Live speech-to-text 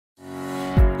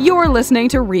You're listening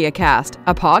to RIAcast,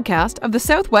 a podcast of the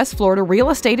Southwest Florida Real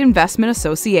Estate Investment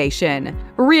Association.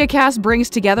 RIAcast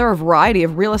brings together a variety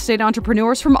of real estate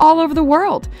entrepreneurs from all over the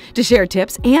world to share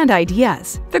tips and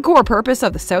ideas. The core purpose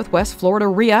of the Southwest Florida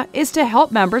RIA is to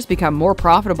help members become more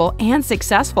profitable and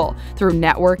successful through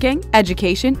networking,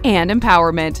 education, and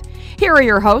empowerment. Here are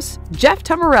your hosts, Jeff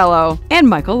Tamarello and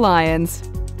Michael Lyons.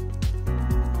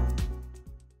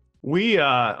 We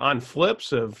on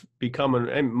flips have become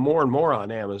more and more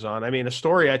on Amazon. I mean, a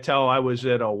story I tell, I was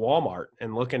at a Walmart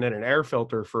and looking at an air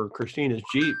filter for Christina's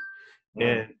Jeep,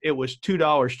 and it was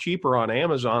 $2 cheaper on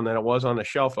Amazon than it was on the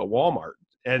shelf at Walmart.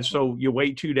 And so you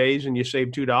wait 2 days and you save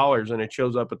 $2 and it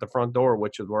shows up at the front door,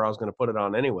 which is where I was going to put it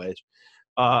on anyways.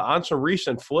 On some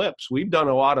recent flips, we've done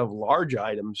a lot of large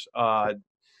items.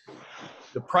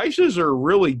 The prices are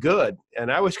really good,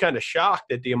 and I was kind of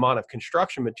shocked at the amount of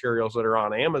construction materials that are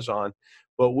on Amazon.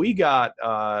 But we got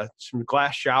some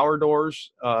glass shower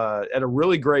doors at a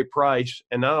really great price,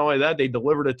 and not only that, they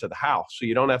delivered it to the house, so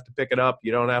you don't have to pick it up.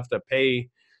 You don't have to pay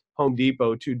Home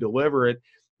Depot to deliver it.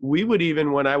 We would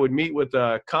even, when I would meet with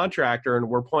a contractor and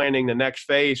we're planning the next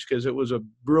phase, because it was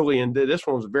this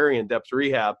one was a very in-depth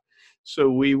rehab.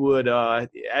 So we would,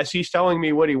 as he's telling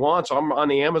me what he wants, I'm on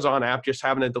the Amazon app just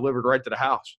having it delivered right to the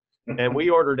house. And we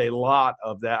ordered a lot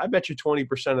of that. I bet you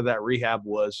 20% of that rehab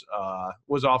was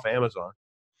off Amazon.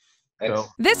 So.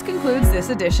 This concludes this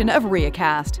edition of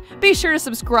RIAcast. Be sure to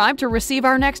subscribe to receive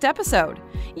our next episode.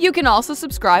 You can also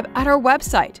subscribe at our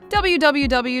website,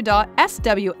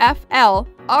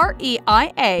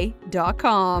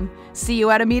 www.swflreia.com. See you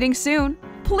at a meeting soon.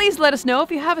 Please let us know if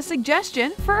you have a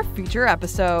suggestion for a future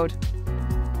episode.